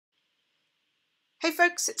Hey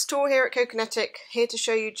folks, it's Tor here at Co-Kinetic, here to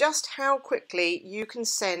show you just how quickly you can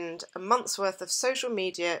send a month's worth of social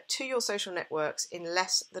media to your social networks in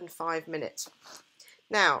less than 5 minutes.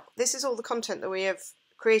 Now, this is all the content that we have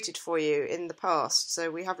created for you in the past,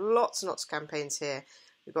 so we have lots and lots of campaigns here.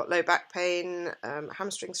 We've got low back pain,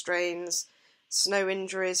 hamstring strains, snow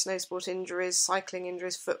injuries, snow sport injuries, cycling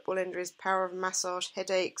injuries, football injuries, power of massage,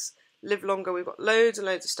 headaches, live longer. We've got loads and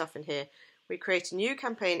loads of stuff in here. We create a new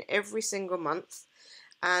campaign every single month,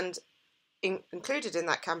 and included in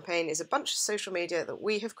that campaign is a bunch of social media that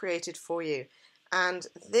we have created for you. And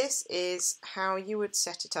this is how you would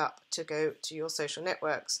set it up to go to your social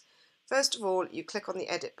networks. First of all, you click on the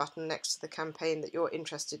edit button next to the campaign that you're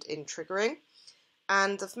interested in triggering.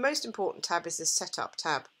 And the most important tab is this setup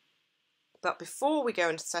tab. But before we go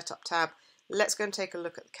into the setup tab, let's go and take a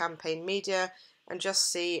look at the campaign media and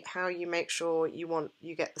just see how you make sure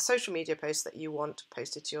you get the social media posts that you want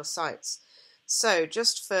posted to your sites. So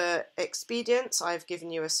just for expedience, I've given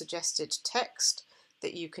you a suggested text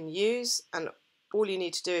that you can use, and all you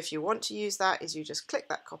need to do if you want to use that is you just click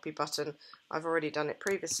that copy button. I've already done it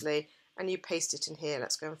previously, and you paste it in here.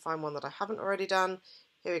 Let's go and find one that I haven't already done.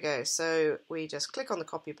 Here we go. So we just click on the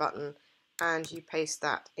copy button and you paste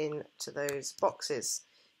that into those boxes,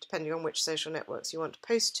 depending on which social networks you want to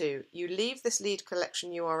post to. You leave this lead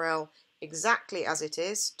collection URL exactly as it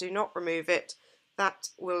is. Do not remove it.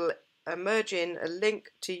 That will merge in a link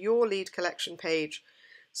to your lead collection page,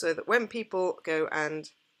 so that when people go and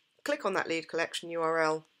click on that lead collection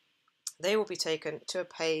URL, they will be taken to a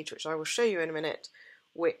page which I will show you in a minute,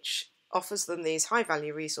 which offers them these high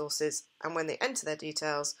value resources, and when they enter their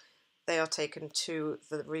details they are taken to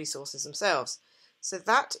the resources themselves. So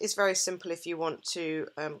that is very simple if you want to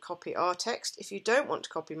copy our text. If you don't want to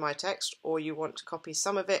copy my text, or you want to copy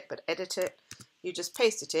some of it but edit it, you just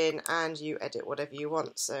paste it in and you edit whatever you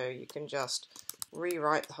want. So you can just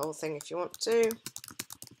rewrite the whole thing if you want to.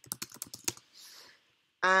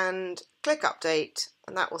 And click update,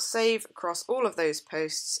 and that will save across all of those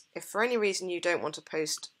posts. If for any reason you don't want a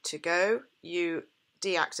post to go, you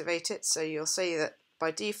deactivate it, so you'll see that by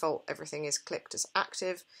default everything is clicked as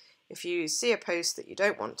active. If you see a post that you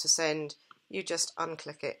don't want to send, you just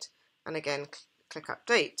unclick it and again click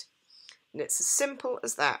update. And it's as simple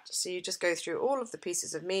as that. So you just go through all of the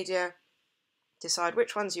pieces of media, decide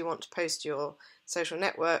which ones you want to post to your social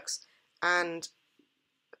networks, and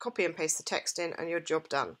copy and paste the text in, and your job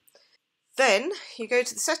done. Then you go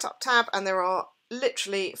to the setup tab, and there are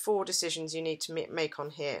literally 4 decisions you need to make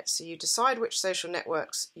on here. So you decide which social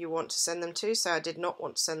networks you want to send them to. So I did not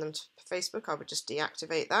want to send them to Facebook. I would just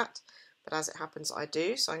deactivate that, but as it happens I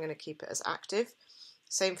do, so I'm going to keep it as active.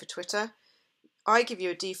 Same for Twitter. I give you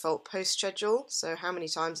a default post schedule, so how many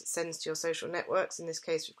times it sends to your social networks. In this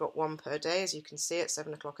case we've got 1 per day, as you can see, at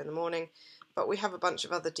 7 o'clock in the morning, but we have a bunch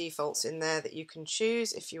of other defaults in there that you can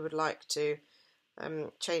choose if you would like to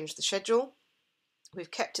change the schedule. We've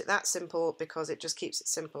kept it that simple because it just keeps it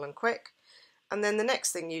simple and quick. And then the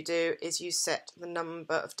next thing you do is you set the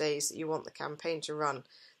number of days that you want the campaign to run.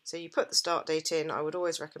 So you put the start date in. I would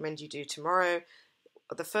always recommend you do tomorrow.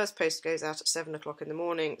 The first post goes out at 7 o'clock in the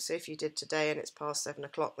morning, so if you did today and it's past 7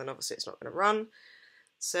 o'clock, then obviously it's not going to run.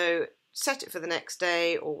 So set it for the next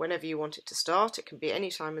day or whenever you want it to start. It can be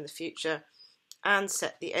any time in the future, and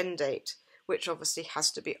set the end date, which obviously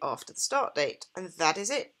has to be after the start date. And that is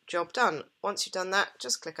it, job done. Once you've done that,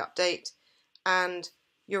 just click update and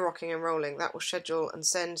you're rocking and rolling. That will schedule and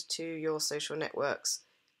send to your social networks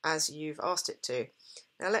as you've asked it to.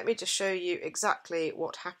 Now let me just show you exactly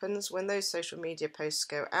what happens when those social media posts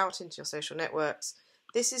go out into your social networks.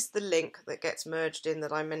 This is the link that gets merged in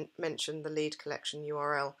that I mentioned, the lead collection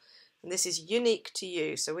URL. And this is unique to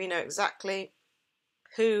you, so we know exactly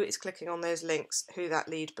who is clicking on those links, who that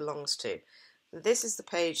lead belongs to. This is the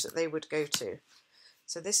page that they would go to.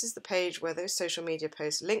 So this is the page where those social media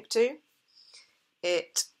posts link to.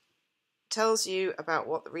 It tells you about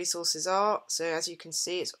what the resources are. So as you can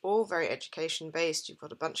see, it's all very education based. You've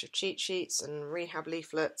got a bunch of cheat sheets and rehab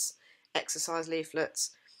leaflets, exercise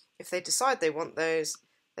leaflets. If they decide they want those,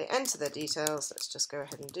 they enter their details. Let's just go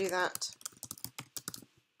ahead and do that.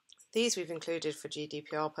 These we've included for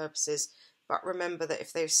GDPR purposes, but remember that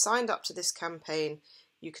if they've signed up to this campaign,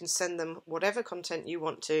 you can send them whatever content you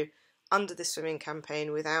want to under this swimming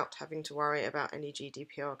campaign without having to worry about any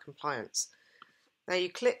GDPR compliance. Now you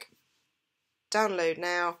click download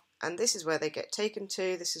now, and this is where they get taken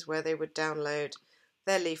to. This is where they would download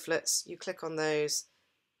their leaflets. You click on those,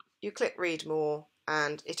 you click read more,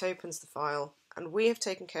 and it opens the file. And we have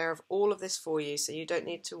taken care of all of this for you, so you don't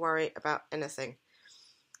need to worry about anything.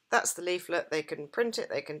 That's the leaflet. They can print it,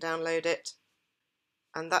 they can download it.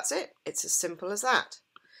 And that's it. It's as simple as that.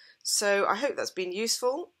 So I hope that's been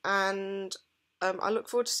useful, and I look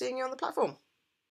forward to seeing you on the platform.